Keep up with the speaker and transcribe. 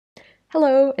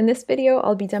Hello, in this video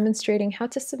I'll be demonstrating how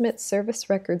to submit service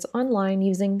records online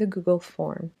using the Google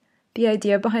form. The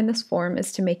idea behind this form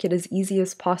is to make it as easy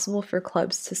as possible for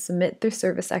clubs to submit their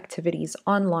service activities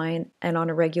online and on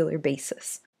a regular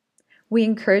basis. We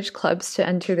encourage clubs to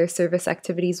enter their service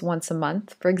activities once a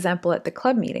month, for example at the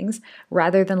club meetings,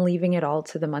 rather than leaving it all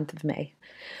to the month of May.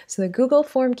 So the Google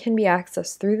form can be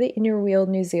accessed through the Inner Wheel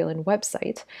New Zealand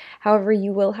website. However,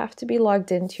 you will have to be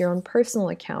logged into your own personal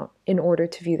account in order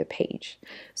to view the page.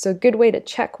 So a good way to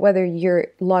check whether you're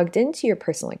logged into your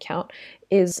personal account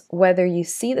is whether you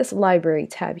see this library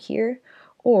tab here,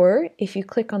 or if you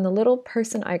click on the little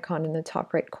person icon in the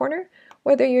top right corner,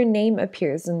 whether your name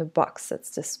appears in the box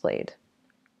that's displayed.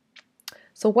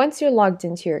 So once you're logged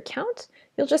into your account,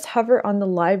 you'll just hover on the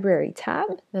Library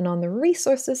tab, then on the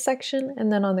Resources section,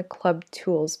 and then on the Club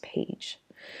Tools page.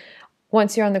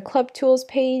 Once you're on the Club Tools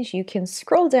page, you can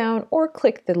scroll down or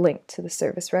click the link to the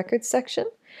Service Records section,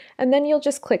 and then you'll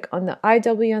just click on the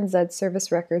IWNZ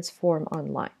Service Records form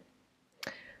online.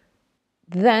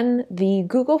 Then the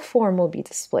Google form will be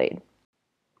displayed.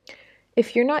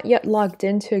 If you're not yet logged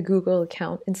into a Google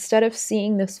account, instead of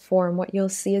seeing this form, what you'll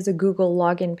see is a Google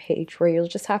login page where you'll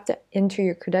just have to enter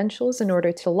your credentials in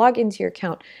order to log into your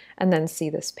account and then see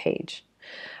this page.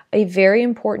 A very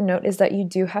important note is that you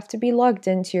do have to be logged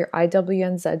into your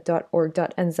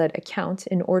iwnz.org.nz account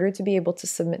in order to be able to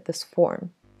submit this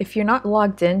form. If you're not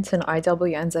logged into an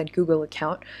IWNZ Google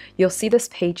account, you'll see this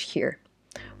page here.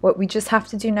 What we just have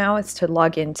to do now is to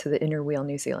log into the Inner Wheel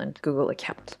New Zealand Google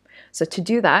account. So to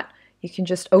do that, you can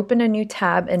just open a new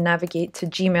tab and navigate to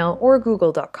Gmail or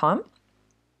google.com.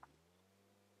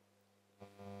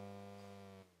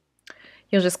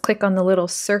 You'll just click on the little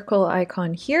circle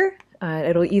icon here.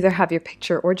 It'll either have your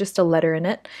picture or just a letter in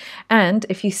it. And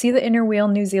if you see the Inner Wheel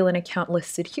New Zealand account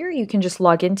listed here, you can just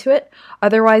log into it.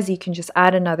 Otherwise, you can just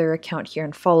add another account here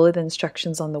and follow the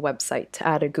instructions on the website to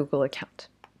add a Google account.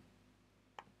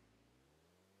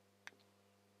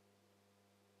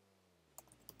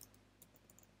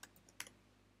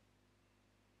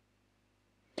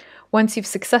 Once you've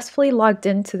successfully logged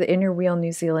into the Inner Wheel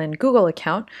New Zealand Google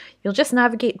account, you'll just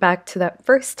navigate back to that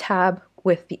first tab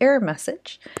with the error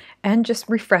message and just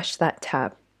refresh that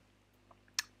tab.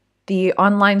 The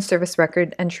online service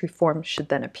record entry form should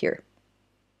then appear.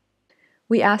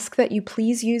 We ask that you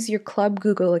please use your club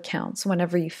Google accounts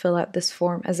whenever you fill out this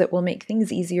form, as it will make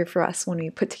things easier for us when we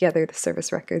put together the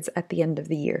service records at the end of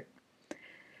the year.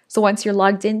 So once you're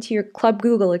logged into your Club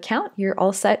Google account, you're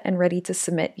all set and ready to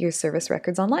submit your service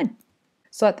records online.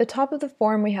 So at the top of the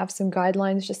form, we have some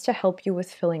guidelines just to help you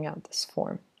with filling out this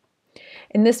form.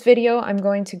 In this video, I'm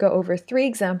going to go over 3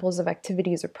 examples of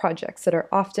activities or projects that are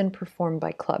often performed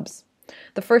by clubs.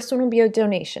 The first one will be a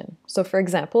donation. So for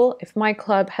example, if my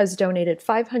club has donated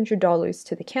 $500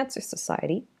 to the Cancer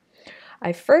Society,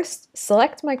 I first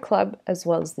select my club as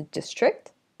well as the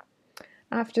district.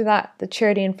 After that, the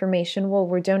charity information, well,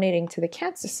 we're donating to the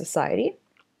Cancer Society.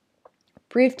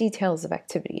 Brief details of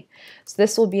activity. So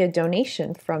this will be a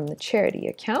donation from the charity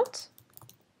account.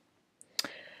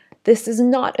 This is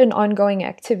not an ongoing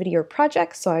activity or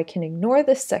project, so I can ignore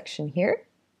this section here.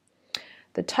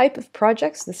 The type of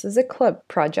projects, this is a club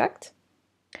project.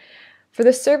 For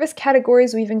the service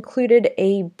categories, we've included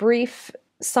a brief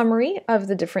summary of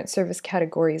the different service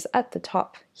categories at the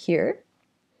top here.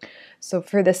 So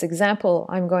for this example,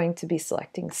 I'm going to be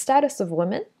selecting status of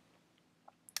women.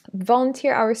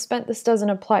 Volunteer hours spent, this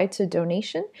doesn't apply to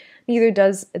donation, neither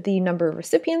does the number of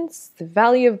recipients, the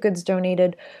value of goods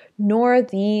donated, nor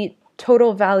the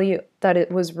total value that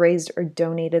it was raised or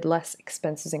donated less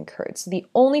expenses incurred. So the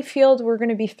only field we're going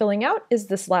to be filling out is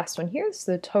this last one here,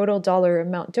 so the total dollar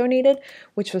amount donated,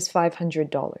 which was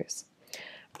 $500.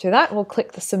 After that, we'll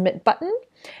click the submit button,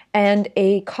 and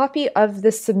a copy of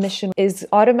this submission is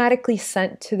automatically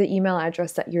sent to the email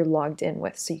address that you're logged in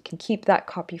with, so you can keep that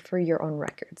copy for your own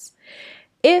records.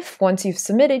 If, once you've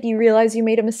submitted, you realize you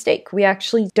made a mistake, we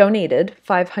actually donated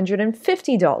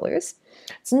 $550,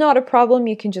 it's not a problem.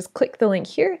 You can just click the link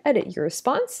here, edit your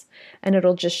response, and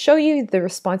it'll just show you the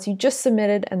response you just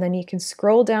submitted, and then you can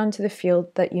scroll down to the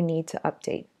field that you need to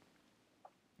update.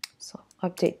 So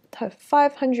update to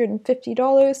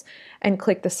 $550 and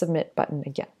click the submit button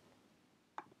again.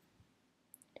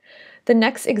 The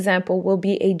next example will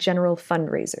be a general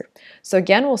fundraiser. So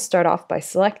again, we'll start off by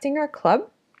selecting our club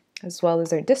as well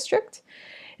as our district.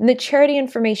 In the charity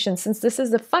information, since this is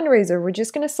the fundraiser, we're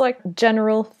just going to select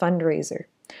general fundraiser.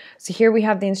 So here we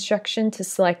have the instruction to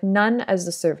select none as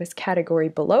the service category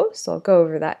below. So I'll go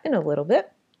over that in a little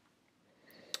bit.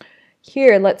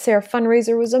 Here, let's say our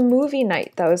fundraiser was a movie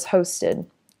night that was hosted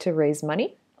to raise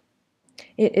money.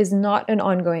 It is not an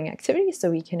ongoing activity,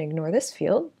 so we can ignore this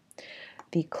field.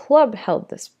 The club held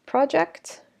this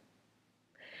project.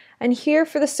 And here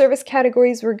for the service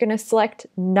categories, we're going to select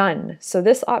none. So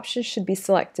this option should be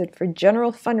selected for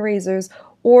general fundraisers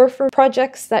or for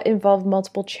projects that involve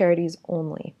multiple charities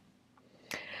only.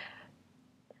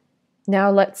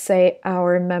 Now let's say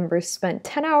our members spent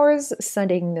 10 hours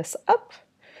setting this up.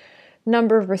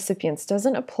 Number of recipients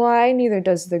doesn't apply, neither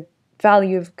does the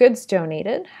value of goods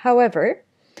donated. However,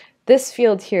 this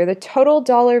field here, the total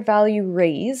dollar value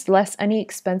raised less any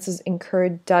expenses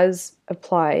incurred, does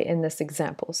apply in this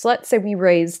example. So let's say we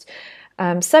raised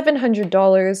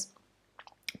 $700,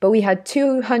 but we had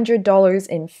 $200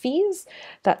 in fees.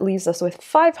 That leaves us with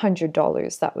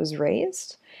 $500 that was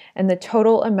raised. And the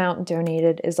total amount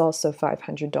donated is also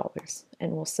 $500.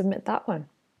 And we'll submit that one.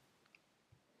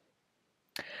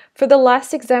 For the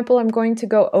last example, I'm going to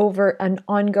go over an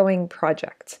ongoing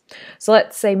project. So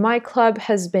let's say my club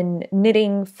has been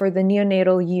knitting for the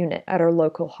neonatal unit at our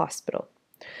local hospital.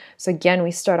 So again,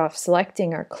 we start off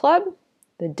selecting our club,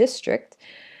 the district,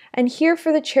 and here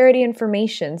for the charity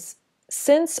information,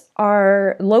 since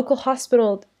our local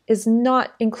hospital is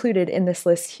not included in this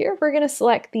list here, we're going to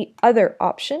select the other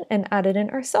option and add it in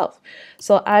ourselves.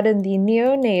 So I'll add in the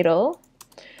neonatal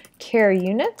care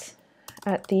unit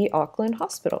at the Auckland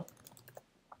Hospital.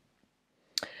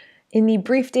 In the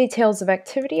brief details of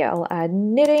activity, I'll add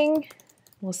knitting.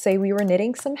 We'll say we were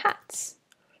knitting some hats.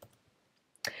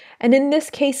 And in this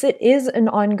case, it is an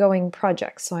ongoing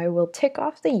project, so I will tick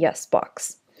off the yes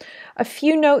box. A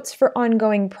few notes for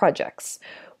ongoing projects.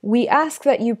 We ask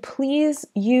that you please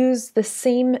use the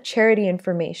same charity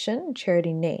information,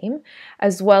 charity name,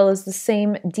 as well as the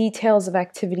same details of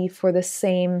activity for the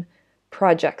same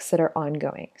projects that are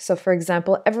ongoing. So for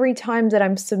example, every time that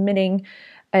I'm submitting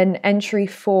an entry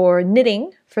for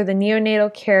knitting for the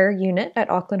neonatal care unit at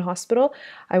Auckland Hospital,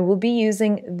 I will be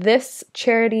using this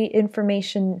charity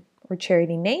information or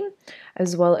charity name,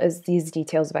 as well as these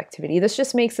details of activity. This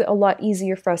just makes it a lot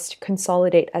easier for us to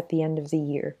consolidate at the end of the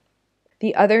year.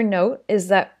 The other note is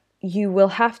that you will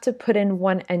have to put in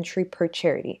one entry per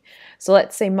charity. So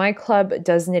let's say my club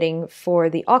does knitting for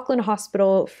the Auckland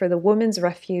Hospital, for the Women's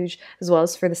Refuge, as well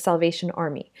as for the Salvation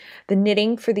Army. The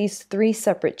knitting for these 3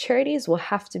 separate charities will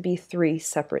have to be 3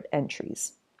 separate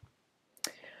entries.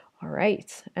 All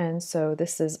right, and so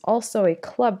this is also a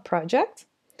club project.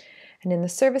 And in the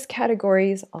service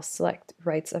categories, I'll select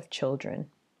Rights of Children.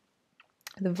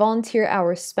 The volunteer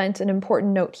hours spent, an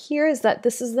important note here is that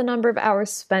this is the number of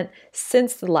hours spent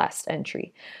since the last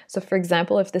entry. So for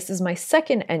example, if this is my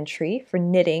second entry for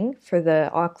knitting for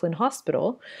the Auckland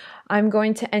Hospital, I'm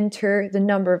going to enter the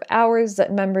number of hours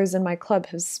that members in my club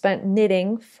have spent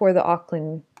knitting for the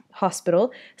Auckland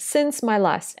Hospital since my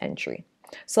last entry.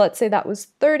 So let's say that was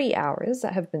 30 hours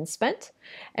that have been spent,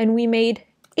 and we made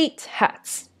 8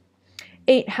 hats.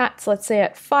 8 hats, let's say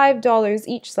at $5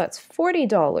 each, so that's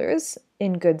 $40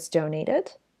 in goods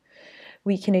donated.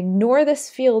 We can ignore this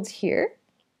field here.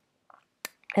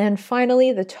 And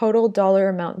finally, the total dollar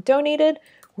amount donated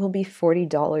will be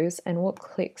 $40, and we'll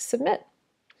click Submit.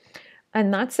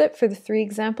 And that's it for the 3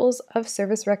 examples of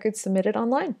service records submitted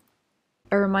online.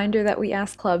 A reminder that we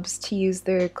ask clubs to use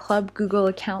their club Google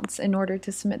accounts in order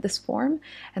to submit this form,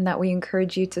 and that we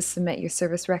encourage you to submit your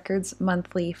service records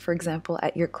monthly, for example,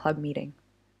 at your club meeting.